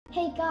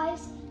Hey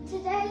guys,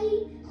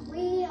 today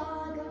we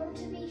are going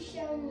to be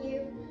showing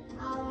you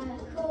our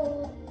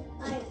cool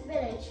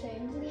village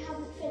thing. We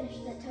haven't finished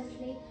it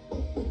totally,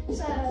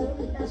 so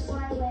that's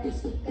why we're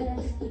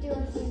gonna do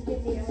a few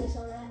videos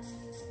on it.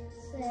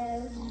 So,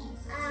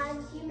 and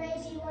you may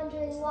be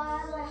wondering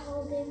why am I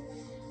holding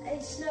a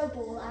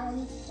snowball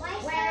and why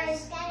is there a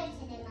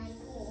skeleton in my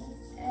pool?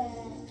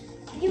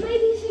 You may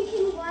be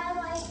thinking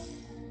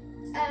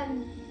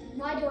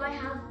why do I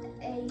have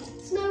a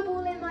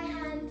snowball in my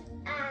hand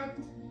and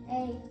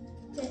a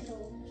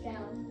little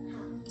shell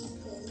hat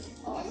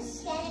on?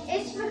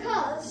 It's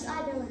because I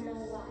don't know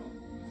why.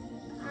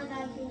 And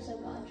I've also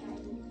got a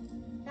trident.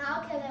 Now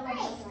I'll kill it with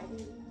a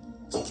trident.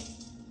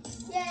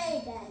 Yay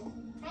then.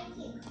 Thank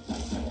you.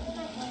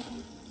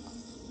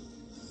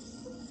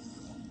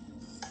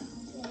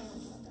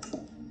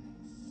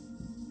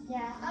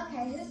 Yeah,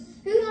 okay.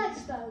 Who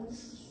likes bows?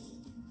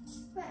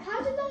 Wait,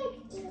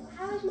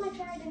 how is my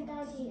trident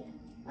down here?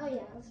 Oh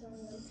yeah, that's one of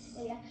them.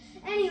 There you go.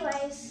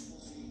 Anyways,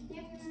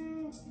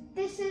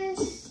 this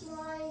is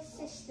my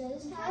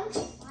sister's house,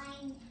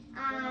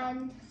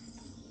 and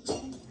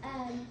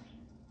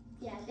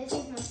yeah, this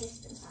is my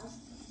sister's house,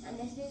 and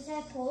this is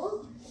her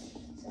pool.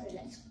 So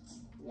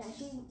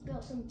she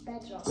built some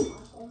bedrock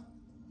castle,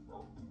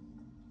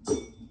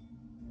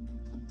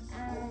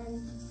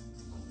 and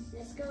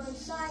let's go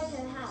inside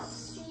her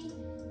house. She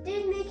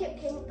did make it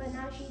pink, but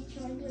now she's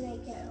trying to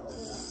make it all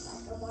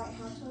like a white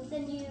house with the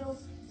new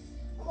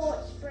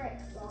quartz brick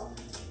block.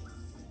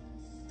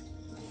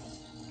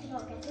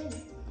 Cannot get in.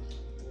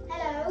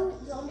 Hello,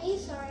 zombie,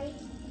 sorry.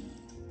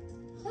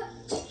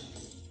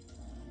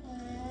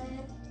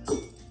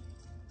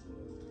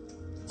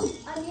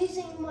 I'm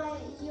using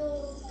your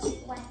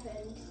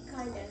weapon,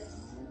 kind of.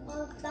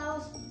 Well, that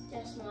was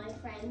just my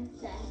friend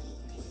there.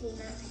 See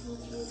Max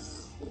YouTube.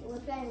 We're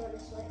playing on the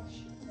Switch,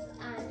 and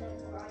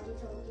I've already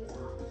told you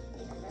that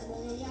in another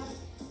video.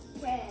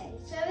 Okay,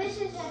 so this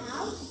is a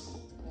house.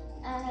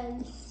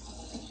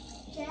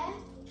 Chair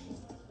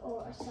or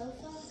a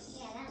sofa.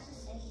 Yeah, that's a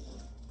sofa.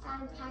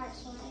 And parrots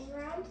flying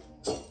around.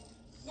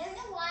 Don't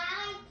know why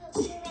I put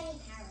too many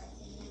parrots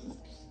in them.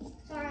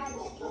 Sorry, I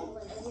just killed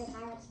one of your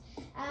parrots.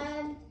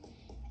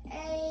 A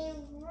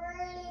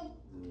really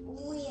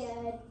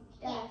weird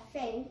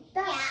thing.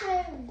 That's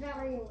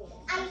very weird.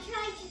 I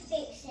tried to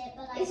fix it,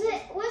 but was it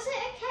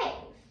a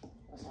cave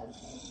or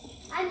something?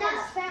 And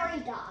that's very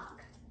dark.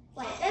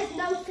 Wait, there's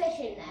no fish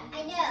in there.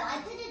 I know.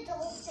 I put a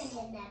dolphin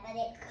in there, but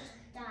it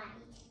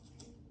died.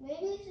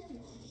 Maybe it's in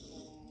there.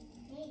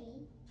 Maybe.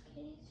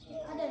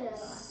 I don't know.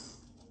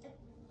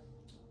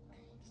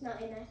 It's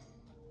not in there.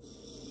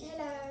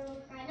 Hello.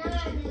 Right now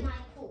I'm in my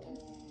pool.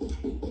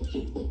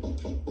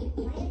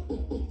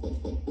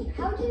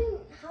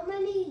 How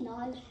many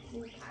lives do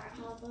parrot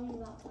have on the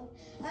laptop?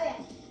 Oh yeah,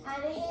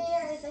 and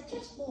here is a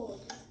chessboard.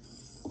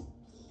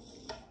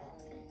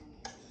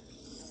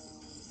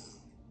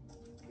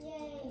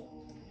 Yay.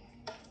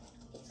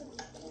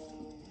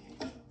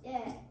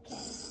 Yeah,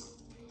 okay.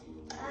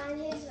 And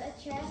here's a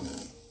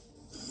chest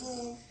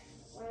with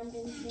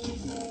random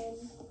things in.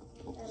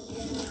 I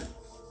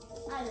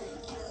don't know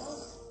what that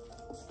was.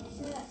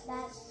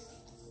 That's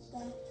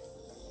stuff.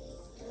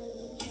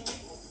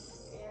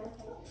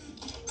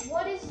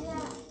 What is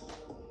that?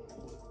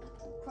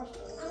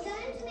 Crossbow. I'm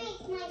going to make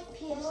my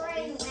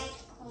boring red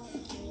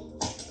coffee.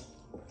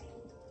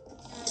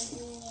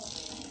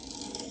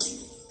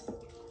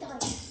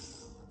 Done.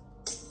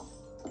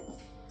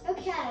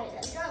 Okay,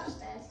 let's go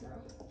upstairs now.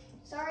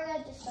 Sorry I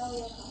just stole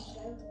your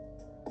crossbow.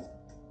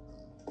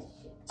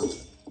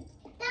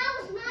 That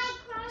was my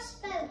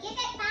crossbow. Give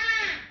it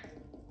back.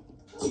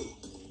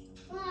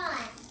 Come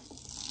on.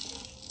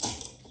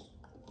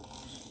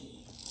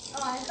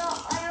 Oh,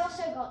 I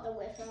also got the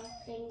wither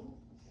thing.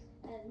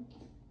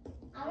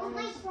 I want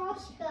my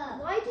crossbow.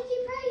 Why did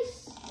you place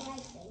my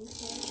thing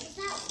here? Because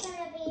that's going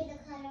to be the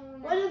colour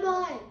of What am I?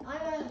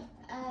 I'm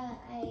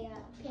a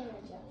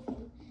pillager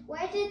thing.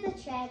 Where did the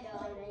chair go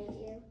I made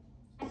you?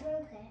 I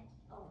broke it.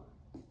 Oh.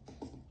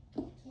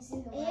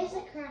 Here's a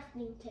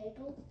crafting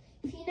table.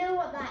 If you know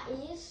what that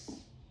is,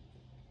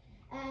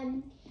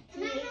 can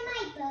I have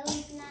my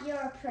bows now? you're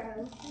a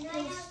pro. Can I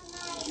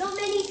have Not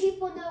many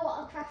people know what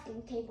a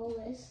crafting table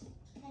is.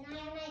 Can I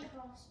have my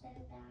crossbow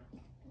back,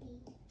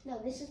 please? No,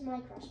 this is my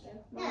crossbow.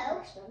 No.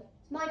 Crossbow.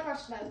 It's my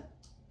crossbow.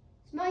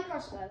 It's my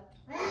crossbow.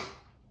 Okay.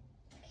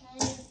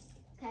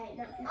 Okay,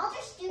 no. I'll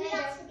just do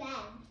that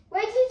again.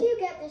 Where did you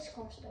get this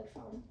crossbow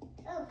from?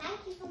 Oh,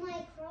 thank you for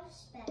my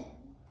crossbow.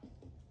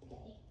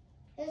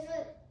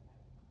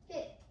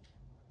 Okay.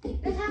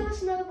 Let's have a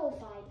snowball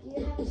fight.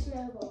 You have a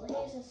snowball.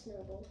 Here's a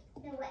snowball.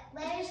 No,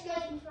 where is my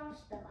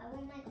crossbow? I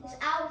want my crossbow.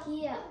 It's out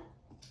here.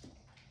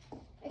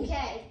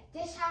 Okay,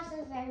 this house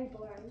is very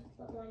boring,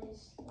 but mine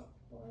is not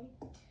boring.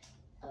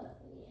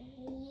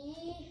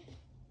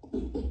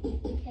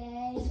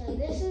 Okay, so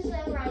this is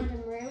a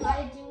random room.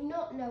 I do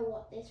not know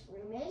what this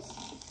room is.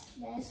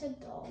 There's a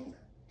dog.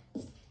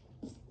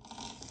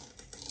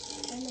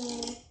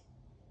 Hello.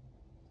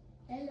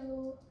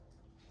 Hello.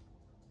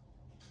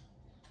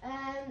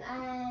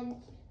 And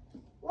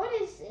What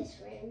is this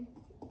room?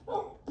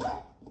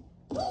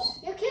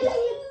 You're killing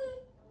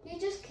him. You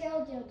just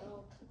killed your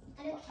dog.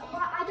 I don't care.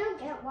 I don't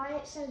get why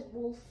it says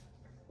Wolf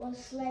was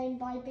slain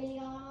by Billy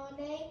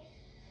Arne.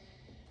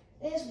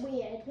 It's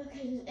weird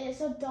because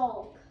it's a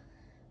dog.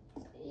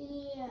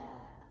 Yeah.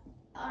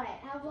 Alright,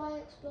 have I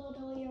explored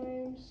all your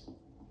rooms?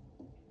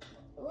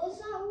 Was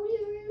that all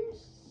your rooms?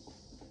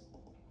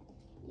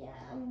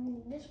 Yeah,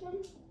 this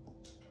one?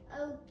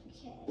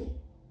 Okay.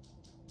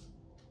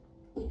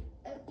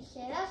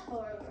 Okay, that's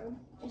boring room.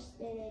 Just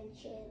an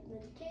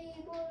enchantment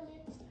table.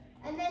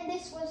 And then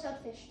this was a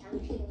fish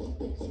tank.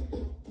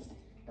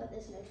 But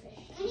there's no fish.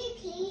 Can you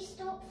please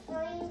stop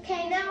throwing?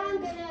 Okay, now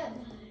I'm gonna...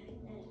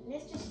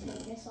 Let's just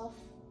take this off.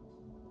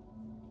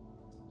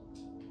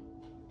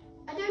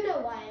 I don't know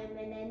why I'm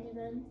an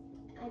Enderman.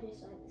 I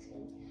just like the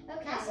skin.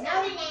 Okay, That's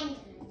now not an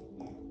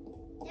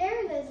Enderman. there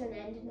is an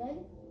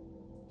Enderman.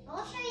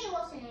 I'll show you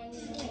what an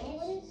Enderman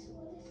is.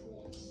 What is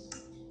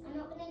this? I'm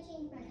not going to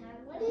change my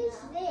character. What is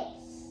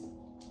this?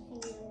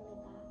 Thing on the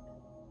back.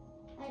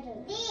 I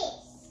don't know.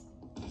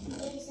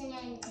 This is an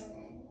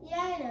Enderman. Yeah,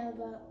 I know,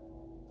 but...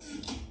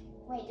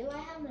 Wait, do I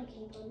have my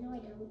cape on? No, I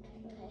don't.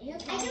 Okay, who I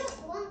cares?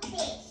 don't want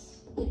this.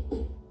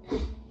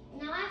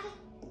 Now I have to...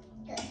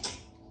 Good.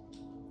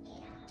 Okay,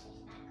 now I have this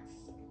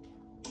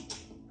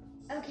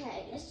back. Okay,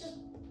 let's just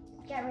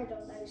get rid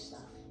of those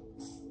stuff.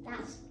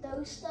 That's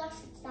those stuff.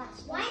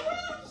 That's Why do I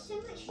have so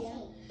much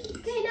tape?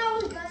 Okay, now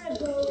we're gonna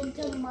go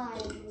into my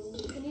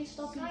room. Can you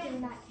stop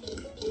eating that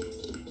cake?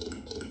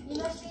 You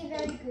must be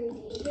very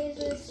greedy. Here's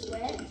a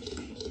switch.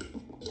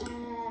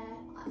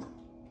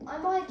 I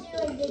might do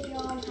a video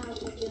on how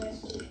to do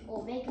it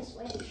or make a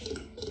switch.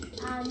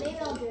 And maybe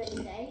I'll do it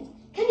today.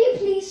 Can you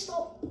please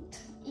stop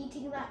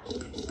eating that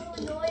cake? It's so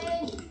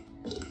annoying.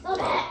 Stop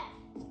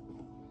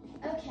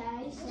it!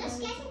 Okay, so... I'm just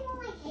getting all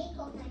my cake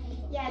off my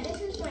table. Yeah, this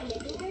is my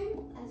living room.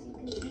 As you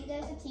can see,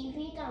 there's a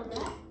TV down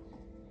there.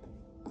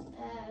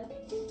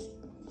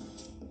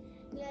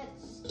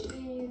 Let's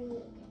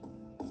do...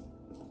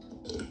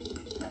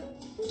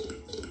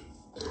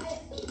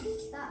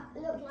 That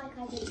looked like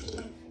I did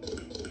something.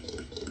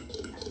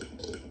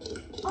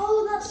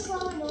 Oh, that's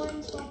so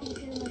annoying, stop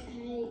eating the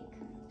cake.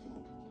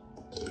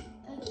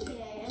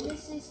 Okay, and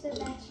this is the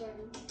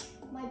bedroom,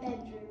 my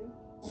bedroom.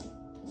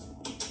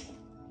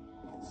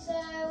 So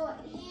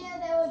here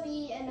there would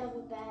be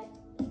another bed,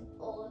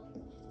 or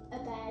a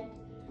bed,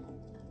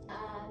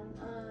 and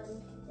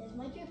there's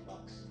my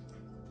jukebox.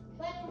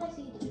 Where did my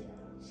CD go?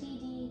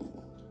 CD,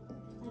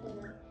 I don't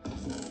know.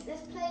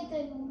 Let's play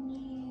the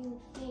new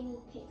thing,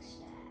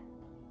 Pigstep,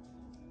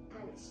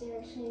 and it's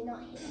seriously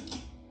not here.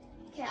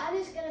 Okay, I'm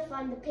just gonna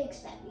find the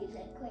Pigstep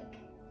music quick.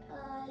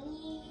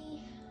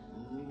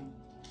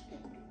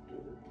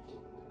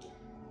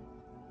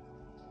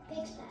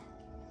 Pigstep.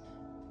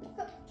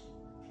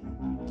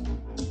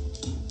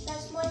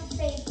 That's my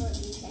favourite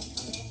music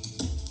on it.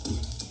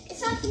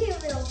 It's actually a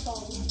real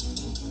song.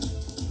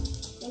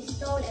 They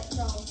stole it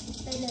from.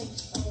 They never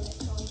stole it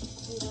from.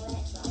 You know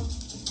it from.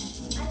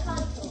 I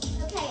can't talk.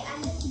 Okay,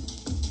 and this.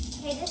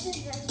 Okay, this is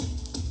the.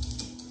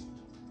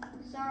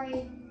 Sorry.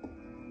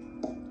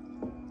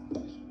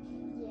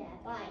 Yeah,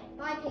 bye.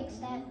 Bye,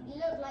 Pigstep. You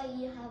look like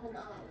you have an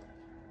eye.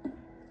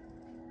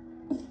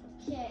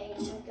 Okay,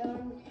 we're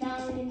going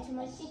down into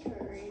my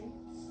secret room.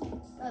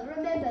 But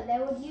remember,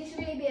 there would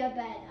usually be a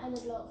bed and a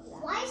block there.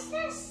 Why is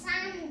there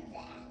sand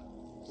there?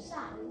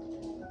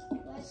 Sand?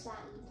 Where's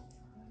sand?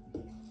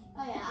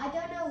 Oh yeah, I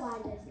don't know why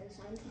there's no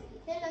sand.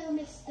 Hello,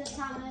 Mr.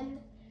 Salmon.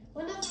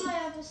 One of my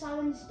other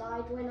salmons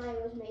died when I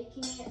was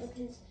making it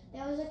because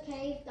there was a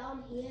cave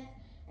down here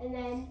and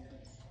then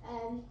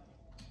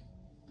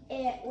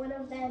one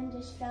of them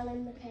just fell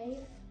in the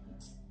cave.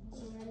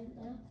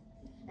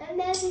 And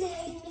then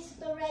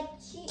Mr. Red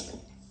Sheep.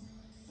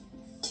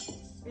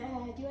 Do you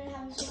want to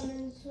have a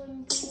swimming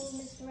pool,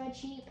 Mr. Red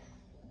Sheep?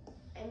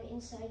 I'm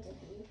inside of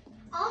you.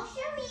 I'll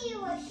show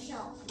you a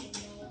shop we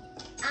made.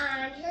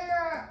 And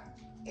here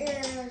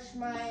is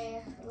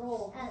my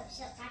room. Oh,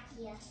 so back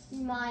here.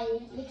 My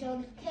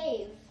little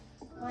cave.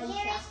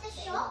 Here is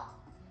the shop.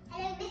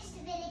 Hello, Mr.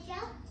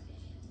 Villager.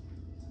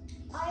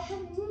 I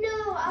have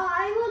no.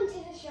 I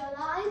wanted to show that.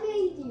 I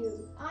made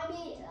you. I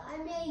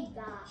made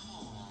that.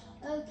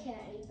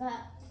 Okay,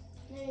 but.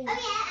 Oh yeah,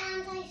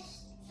 and I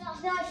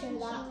started Can I show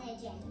that? the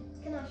gym.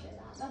 Can I show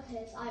that?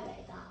 Okay, so I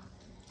made that.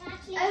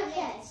 Actually, Okay. I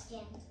made this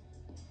gym.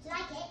 Do you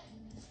like it?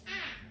 Ah.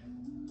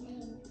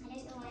 I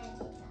don't know why I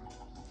did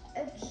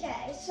that.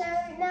 Okay, so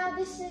now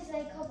this is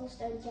a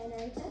cobblestone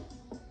generator.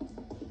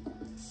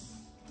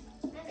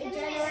 It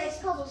generates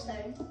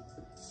cobblestone.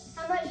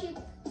 How much you?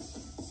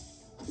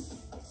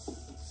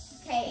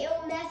 Okay, it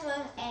will never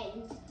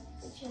end,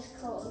 which is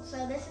cool. So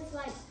this is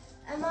like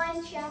a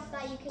mine shaft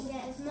that you can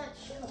get as much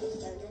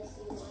cobblestone as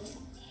you want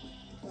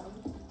from.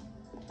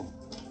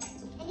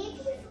 And if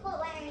you forgot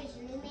where his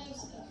room is,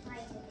 it's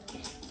right over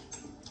there.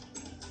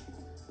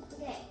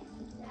 Okay,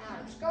 now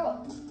let's go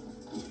up.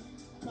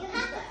 You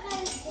have to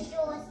close the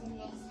doors in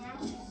this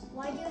house.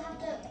 Why do you have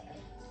to?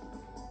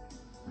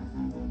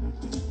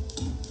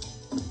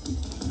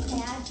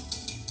 Okay,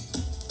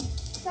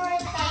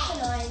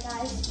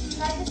 guys,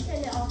 can I just turn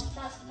it off?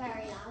 That's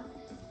very loud.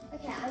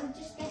 Okay, I'm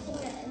just getting a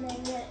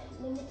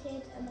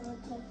limited amount of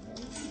things.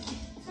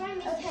 Sorry,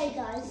 Miss. Okay,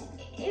 guys,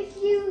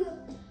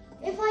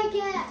 if I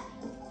get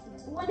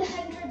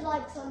 100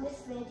 likes on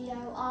this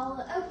video,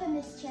 I'll open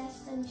this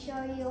chest and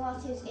show you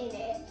what is in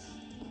it.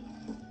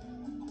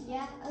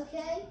 Yeah,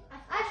 okay?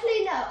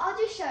 Actually, no, I'll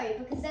just show you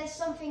because there's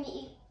something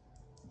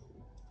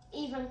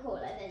even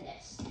cooler than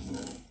this.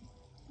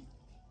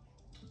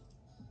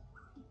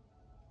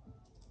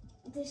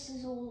 This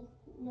is all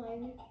my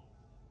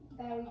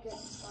very good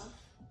stuff.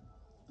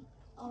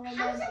 I'll How's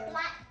remember a it.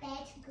 black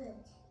bed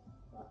good?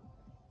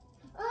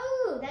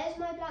 Oh, there's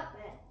my black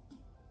bed.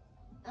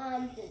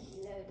 And there's a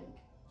load of...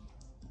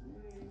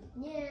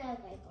 yeah,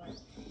 okay, fine.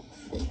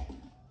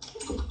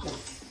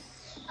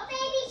 Oh,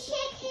 baby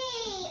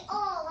chickie!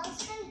 Oh,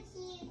 that's so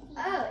cute.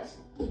 Oh,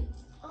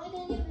 I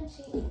didn't even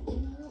see it.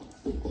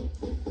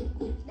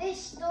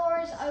 This door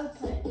is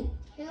open.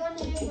 Who on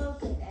here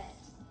opened it?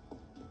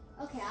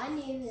 Okay, I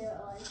knew who it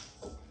was.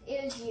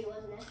 It was you,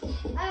 wasn't it?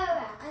 Oh,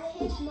 yeah, and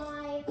here's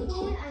my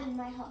pool and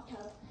my hot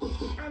tub.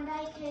 And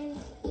I can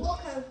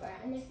walk over,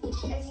 and as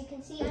you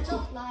can see, I'm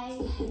not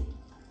flying.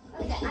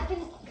 Okay, I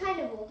can kind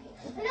of walk in.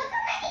 Look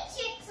how many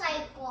chicks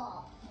I've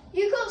got.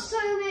 You got so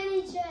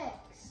many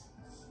chicks.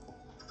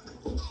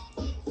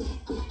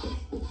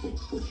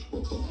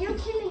 You're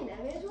killing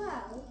them as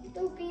well.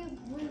 Don't be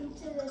rude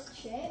to the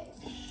chicks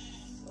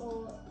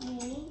or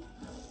me.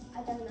 I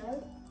don't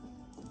know.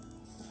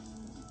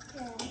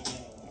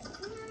 Okay.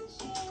 Come on,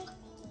 chick.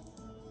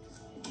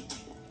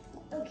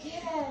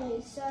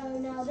 Okay, so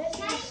now this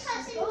Can I is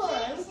put the some door.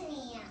 chicks in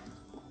here?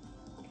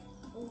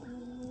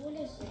 What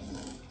is this?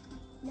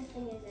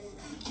 Nothing is in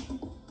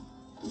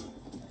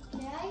there.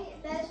 Okay,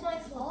 there's my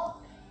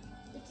clock.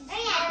 It is Oh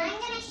yeah, and I'm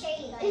gonna show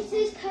you guys. It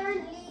is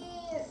currently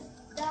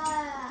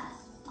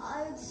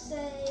I would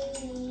say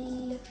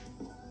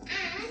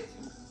And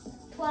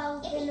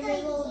 12 If in the you go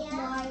middle of here-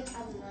 my, I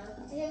don't know.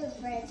 It was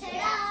red. Turn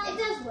Yeah, on. it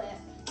does work.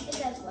 It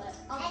does work.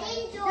 And Okay.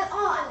 indoor No,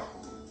 oh,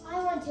 I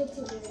wanted to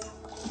do that.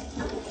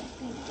 Okay,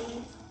 goofy.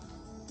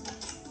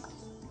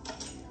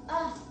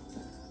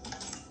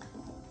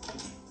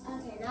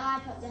 Okay, now I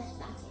put this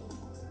back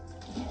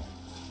in.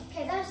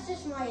 Okay, that's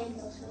just my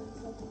indoor swimming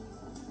pool.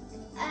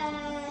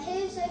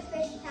 Here's a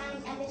fish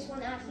tank, and this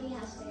one actually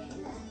has fish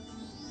in there.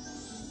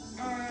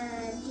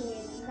 And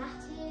here's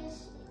lattice,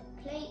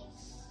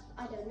 plates. I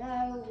don't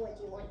know. Would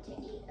you want to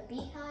eat a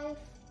beehive?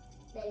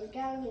 There you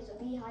go. Here's a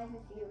beehive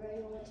if you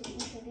really want to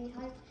eat a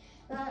beehive.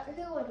 Who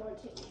would want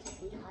to eat a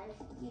beehive?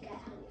 You get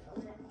honey from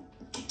it.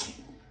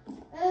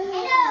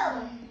 Hello.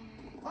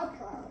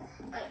 Okay.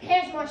 And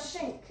here's my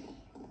sink.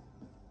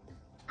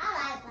 I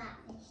like that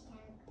fish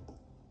tank.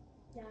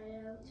 Yeah, I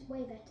know. It's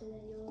way better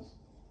than yours.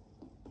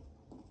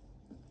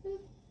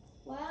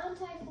 Why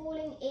aren't I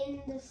falling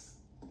in this?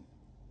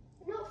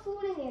 Not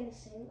falling in the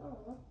sink.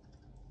 Oh.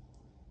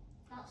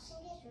 That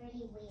sink is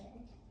really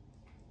weird.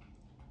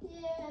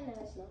 Yeah, no,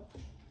 it's not.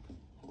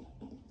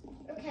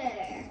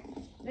 Okay,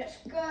 let's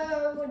go.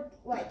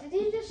 Wait, did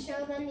you just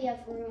show them the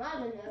other room? I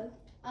don't know.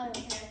 I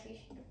don't care if you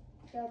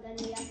show them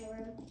the other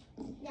room.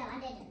 No, I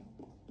didn't.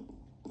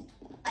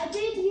 I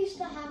did used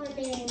to have a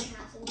million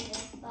cats in here,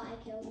 but I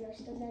killed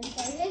most of them.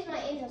 So here's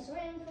my indoor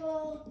swimming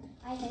pool.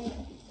 I hate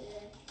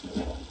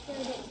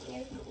showed it to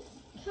you.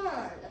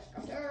 Turn, let's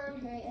go turn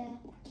here.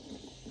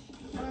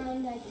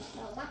 And I just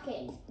fell back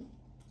in.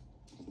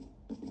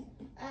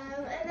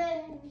 And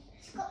then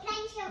It's got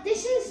plenty of.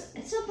 this is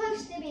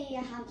supposed to be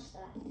a hamster,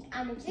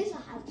 and it is a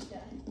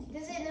hamster.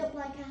 Does it look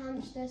like a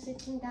hamster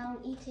sitting down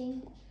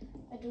eating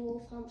a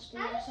dwarf hamster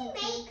How or did you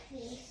something? make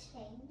these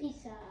things?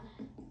 Pizza.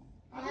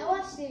 I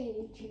watched the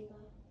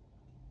YouTuber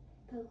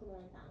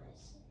Pokemon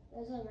banners.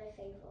 Those are my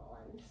favourite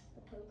ones.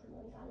 The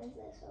Pokemon banners,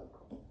 they're so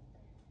cool.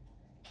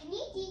 Can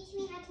you teach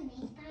me how to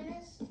make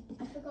banners?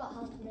 I forgot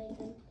how to make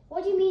them.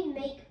 What do you mean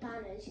make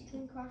banners? You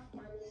can craft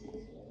banners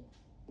easily.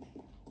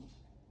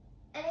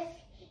 And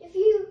if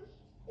you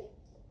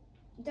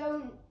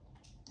don't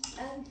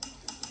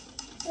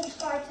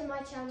subscribe to my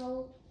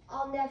channel,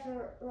 I'll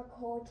never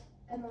record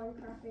a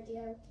Minecraft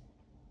video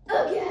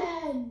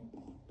again.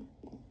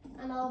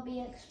 And I'll be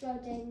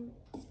exploding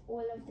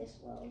all of this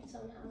world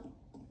somehow.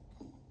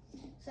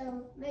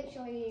 So make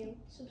sure you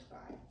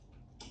subscribe.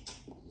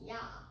 Yeah.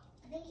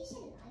 I think you should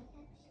like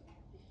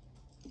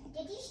actually.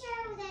 Did you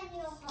share with them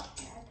your hot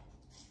tub?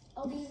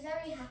 I'll be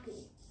very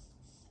happy.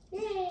 I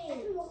Yay!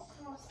 can walk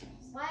across this.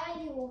 Why are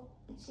you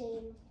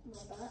seeing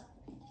my butt?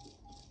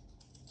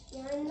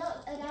 You're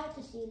not allowed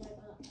to see my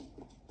butt.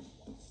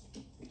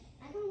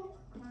 I can walk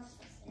across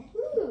this.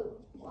 Ooh,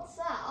 what's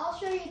that? I'll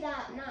show you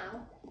that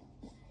now.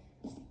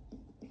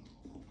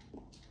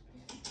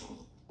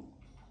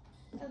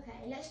 Okay,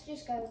 let's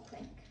just go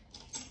quick.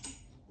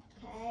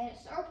 Okay,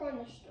 let's open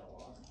the store.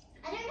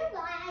 I don't know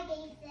why I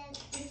gave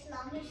this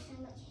llama so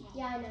much hair.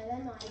 Yeah, I know,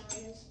 they're my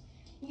liners.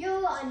 You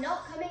are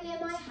not coming in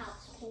my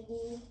house,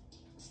 Piggy.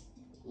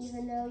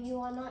 Even though you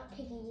are not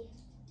Piggy.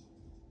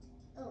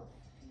 Oh.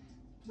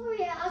 Oh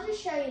yeah, I'll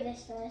just show you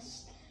this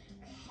first.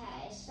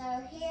 Okay, so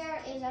here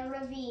is a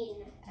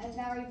ravine, a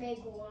very big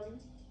one.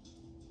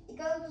 It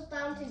goes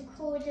down to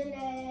coordinate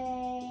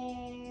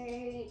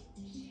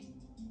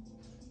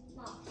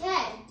 10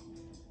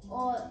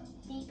 or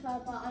deeper,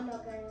 but I'm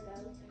not going to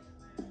go.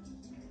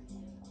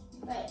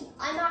 Wait,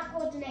 I'm at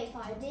coordinate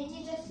 5. Did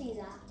you just see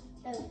that?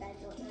 Those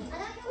beds on there. I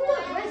don't know Ooh,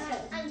 why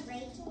redstone. I'm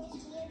breaking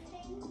this weird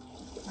thing.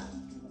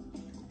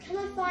 Can I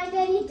find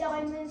any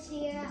diamonds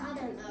here? I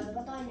don't know,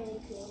 but I know you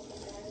can.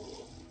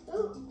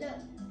 Ooh, look,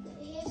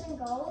 here's some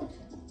gold.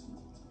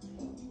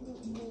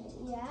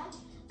 Yeah.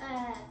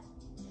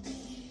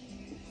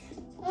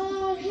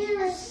 Oh,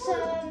 here is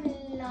some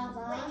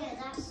lava. Wait,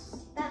 no,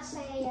 That's a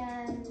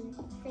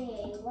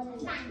thingy. What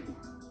is it? Phantom.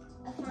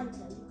 A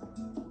phantom.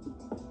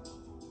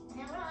 I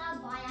don't know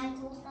why I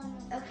called them.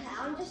 Okay,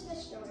 I'm just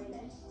destroying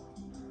this.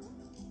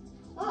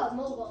 Oh,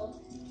 more gold.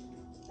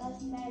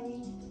 That's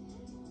very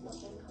not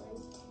very cool.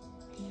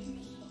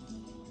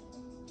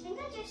 I think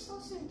I just saw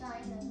some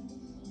diamonds.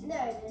 No,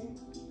 I didn't.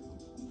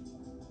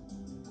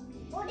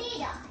 Or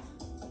did I?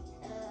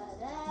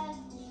 There.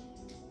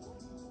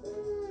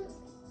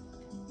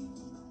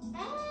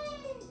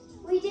 Hey!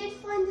 We did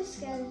find the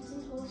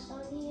skeleton horse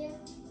down here.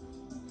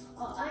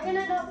 Oh, I'm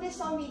gonna knock this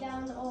zombie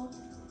down. Oh,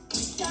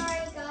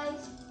 sorry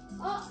guys.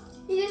 Oh,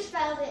 he just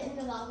fell it in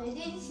the lava. Did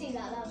you see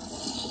that? That was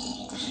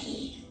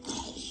good.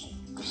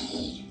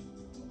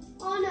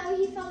 Oh no,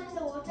 he fell in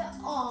the water.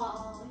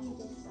 Oh, he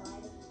just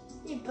died.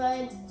 He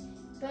burnt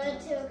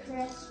to a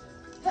crisp.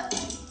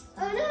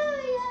 Oh no,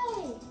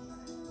 yay!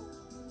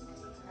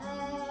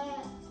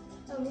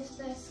 Oh,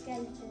 Mr.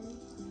 Skeleton.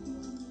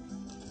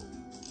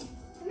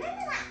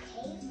 Remember that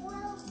cave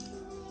world we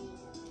made?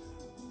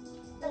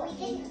 But we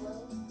didn't. No,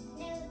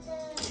 the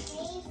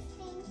cave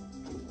thing.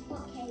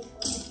 What cave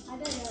was? I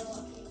don't know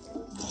what cave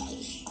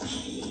was.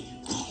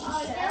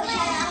 Oh no, No,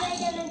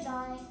 they're gonna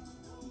die.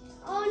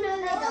 Oh no,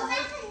 they Well, died.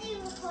 that's a new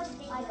recorded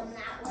video on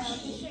that world.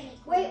 It's really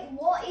cool. Wait,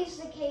 what is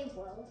the cave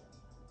world?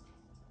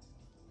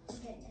 I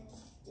don't know.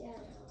 Yeah,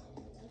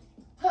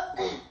 I don't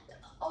know.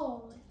 Oh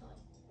my god.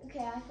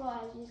 Okay, I thought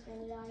I was just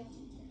gonna die.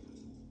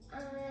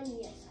 And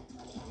yes, I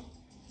thought I died.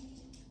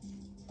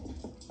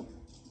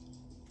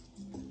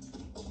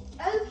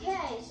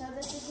 Okay, so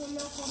this is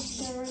enough of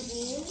the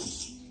ravine.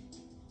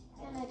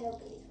 And I don't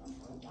believe I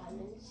found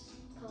diamonds.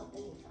 Can't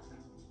believe I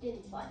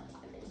didn't find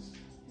diamonds.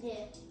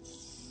 Yeah.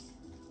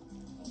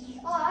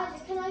 Oh,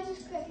 can I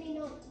just quickly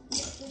knock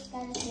Mr.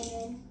 Skeleton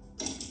in?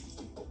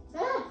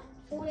 Ah!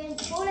 Fall in,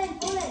 fall in,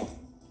 fall in!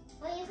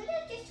 Well, you could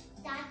have just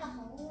dug a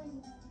hole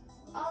and...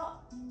 Oh,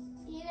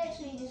 he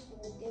literally just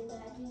walked in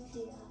there. Did you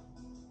see that?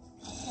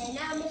 Okay,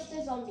 now Mr.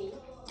 Zombie.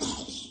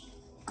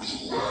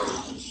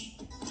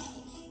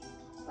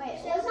 Wait,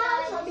 So was that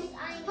a guys, zombie?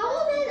 I How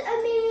are there a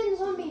million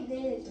zombie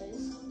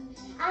villagers?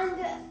 And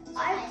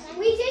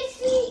we did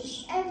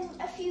see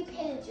a few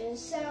pillagers,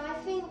 so I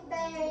think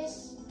there is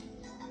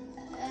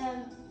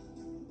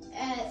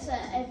it's a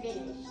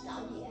village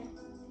down here.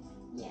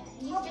 Yeah,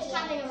 he's just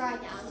having a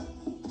ride down.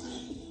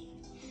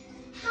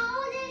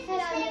 How does Hello,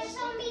 there a Mr.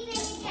 zombie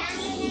villager and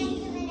an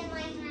enderman in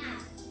my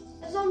house?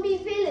 A zombie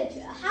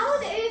villager? How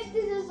on earth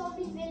did a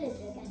zombie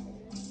villager get in there?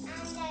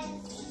 And there's an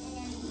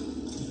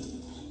enderman.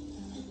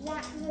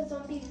 That was a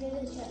zombie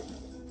villager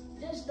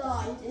just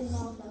died in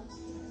lava.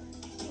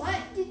 What?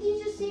 Did you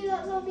just see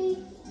that zombie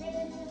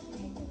villager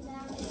shooting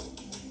down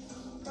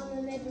from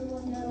the middle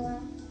of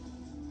nowhere?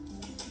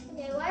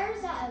 Okay, where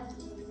is that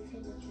zombie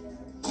villager?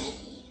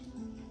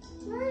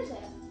 Where is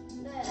it?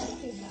 There,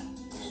 creeper.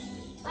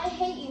 I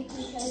hate you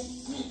creepers,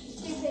 you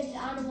stupid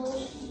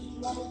animals,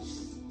 mobs.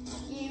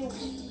 You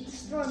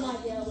destroy my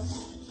builds.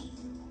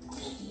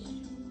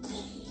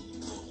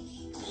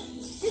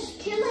 Just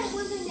kill it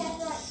with a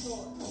netherite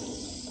sword.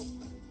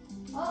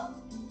 Oh,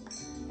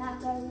 that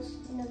goes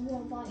in a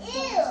real bite.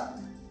 Ew!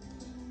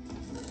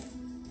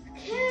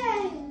 Okay,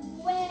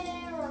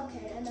 where?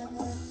 Okay,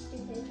 another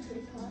stupid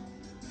creeper.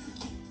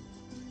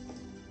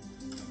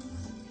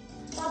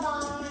 Bye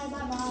bye,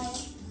 bye bye.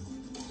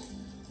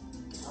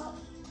 Oh,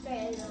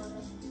 straight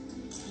another.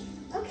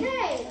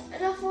 Okay,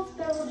 enough of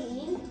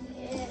building.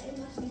 It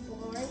must be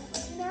boring for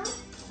you now.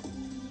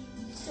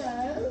 So,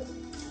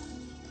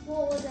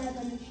 what was I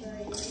going to show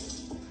you?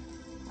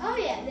 Oh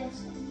yeah, this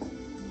one.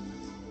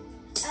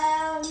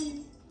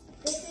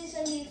 This is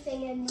a new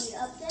thing in the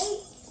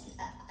update.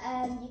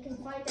 You can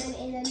find them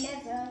in the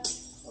Nether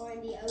or in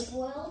the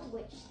overworld,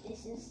 which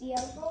this is the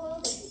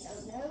overworld. If you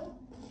don't know,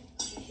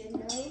 you should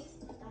know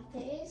that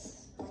it is.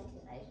 Why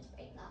did I just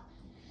break that?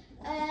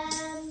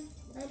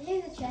 And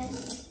here's a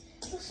chest.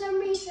 For some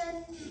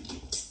reason,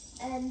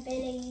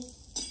 Billy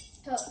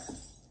took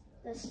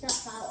the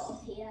stuff out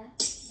of here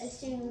as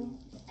soon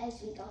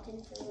as we got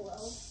into the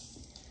world.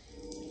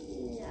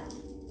 Yeah.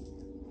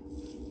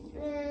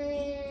 I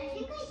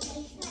think I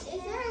placed that. Is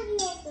there any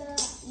of the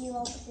new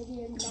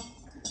obsidian block?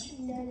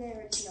 No,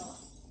 there is not.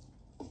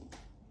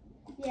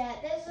 Yeah,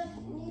 there's a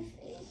new.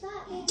 Is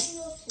that the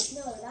new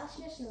obsidian? No, that's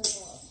just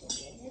normal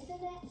obsidian,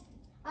 isn't it?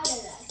 I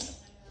don't know.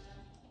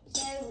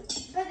 So,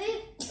 but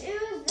it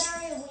was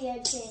very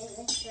weird seeing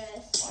this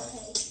first.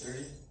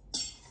 Okay.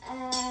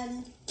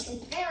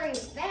 is very,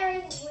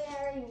 very,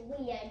 very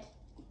weird.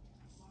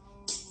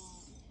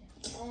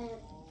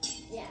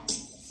 Yeah,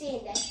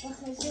 seeing this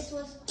because this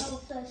was our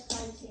first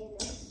time seeing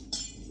this.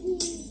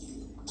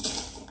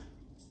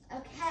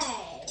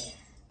 Okay,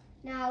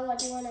 now what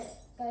do you want to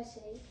go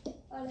see?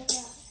 Oh, look at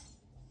that.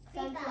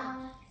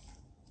 Sunflower.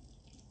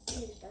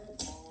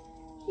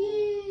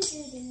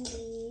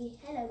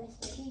 Hello,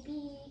 Mr. GB.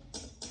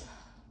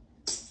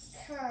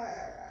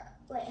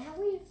 Wait, have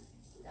we?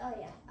 Oh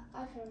yeah,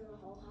 I filmed the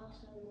whole house,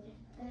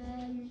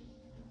 haven't we?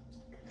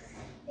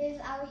 Here's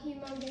our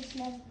humongous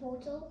nether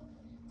portal,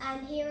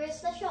 and here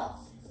is the shop.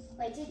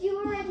 Wait, did you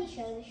already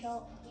show the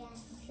shop? Yeah.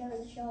 Show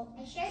the shop.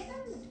 I showed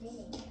them the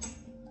villager.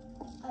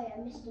 Oh yeah,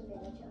 Mr.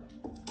 Villager.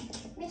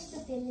 Mr.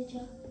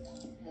 Villager.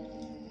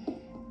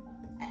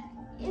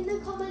 In the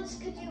comments,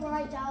 could you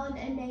write down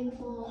a name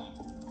for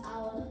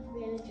our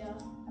villager?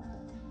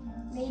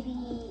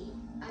 Maybe,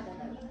 I don't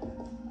know.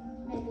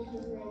 Maybe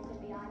his name could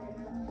be, I don't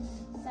know.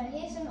 So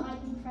here's some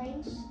item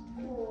frames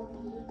for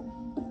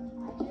the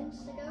items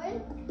to go in.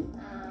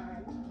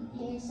 And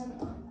here's some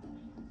armor.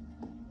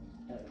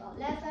 We've got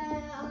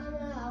leather,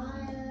 armor,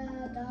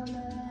 iron,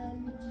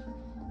 diamond,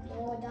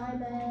 more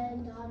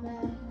diamond,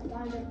 armor,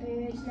 diamond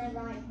boots,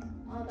 netherite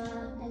armor,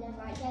 and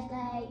netherite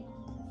chestplate.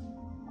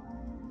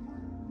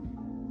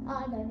 I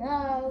don't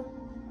know.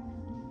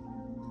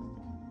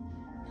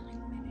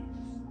 9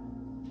 minutes.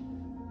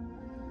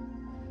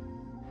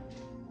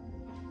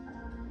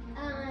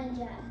 And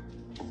yeah,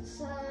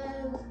 so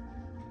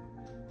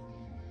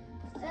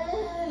I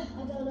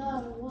don't know.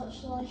 What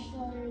shall I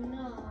show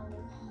now?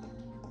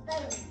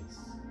 Bones.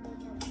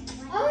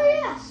 Oh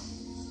yes,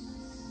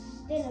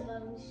 dinner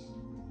bones.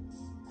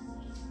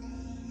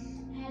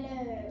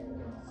 Hello.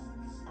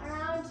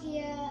 Around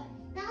here.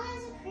 Now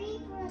there's a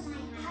creeper in my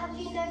house. Have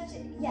you noticed?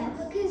 Yeah,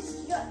 because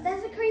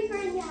there's a creeper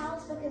in your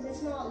house because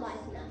it's not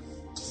light enough.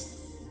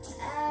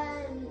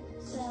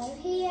 So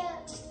here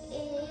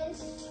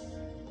is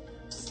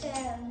the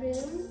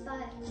room,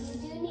 but you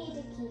do need a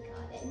key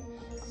card in.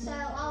 So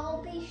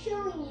I'll be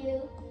showing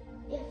you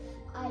if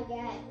I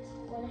get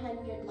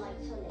 100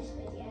 likes on this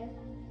video.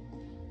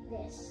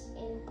 This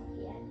in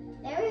here.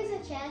 There is a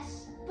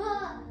chest,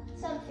 but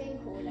something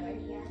cooler in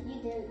here.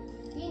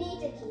 You need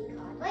a key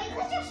card. Well, you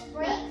could just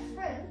break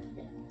through.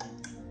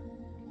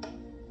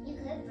 You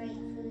could break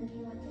through if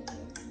you wanted to.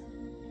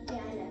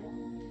 Yeah, I know.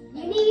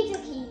 You need a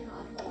key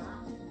card for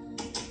that.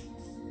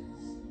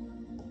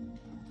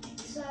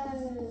 So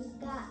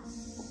that's.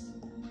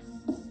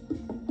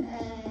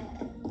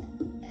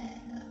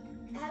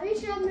 Have you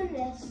shown them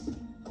this?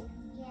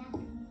 Yeah.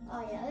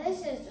 Oh yeah, this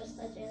is just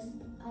a gym.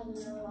 I don't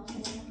know what I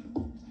have.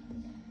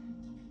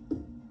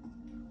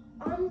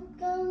 I'm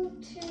going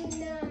to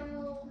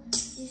now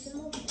do some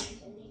more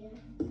things in here.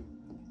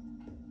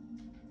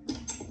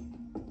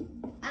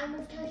 And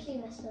we've totally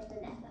messed up the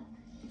nether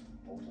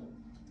portal.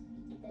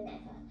 The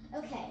nether.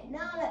 Okay,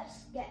 now let's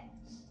get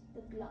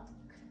the block.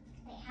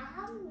 Wait, how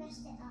have we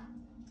messed it up?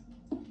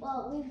 Well,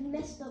 we've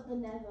messed up the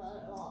nether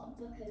a lot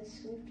because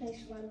we've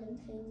placed random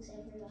things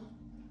everywhere.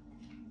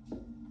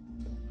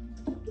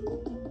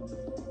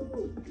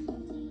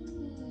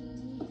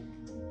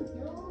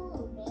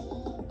 No,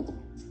 babe.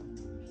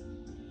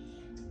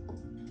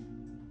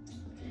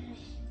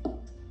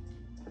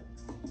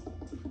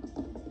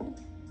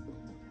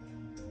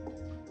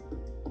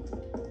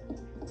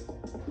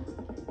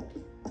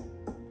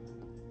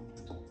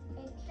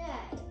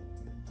 Okay,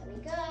 there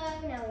we go.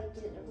 Now we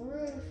do the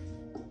roof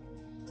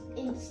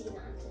in sea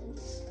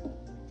lanterns.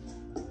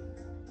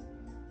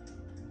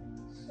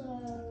 So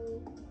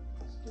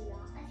let's do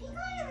that. I think I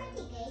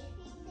already gave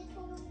you the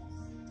tools.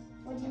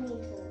 What do you mean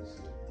tools?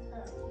 Oh,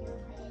 no,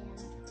 I didn't.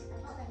 I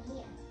got them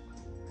here.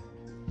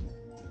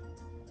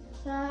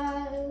 So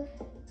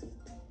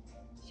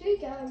should we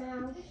go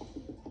now?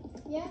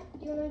 Yeah,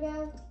 do you want to go?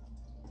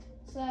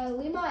 So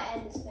we might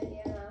end this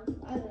video now.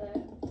 I don't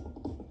know.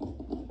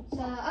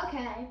 So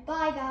okay,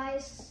 bye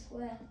guys.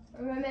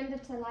 Remember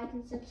to like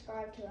and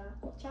subscribe to our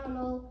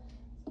channel,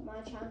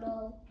 my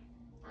channel,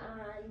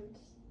 and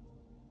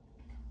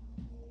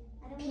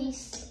I don't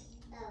peace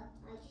Oh,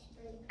 I just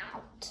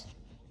out.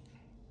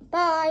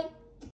 Bye.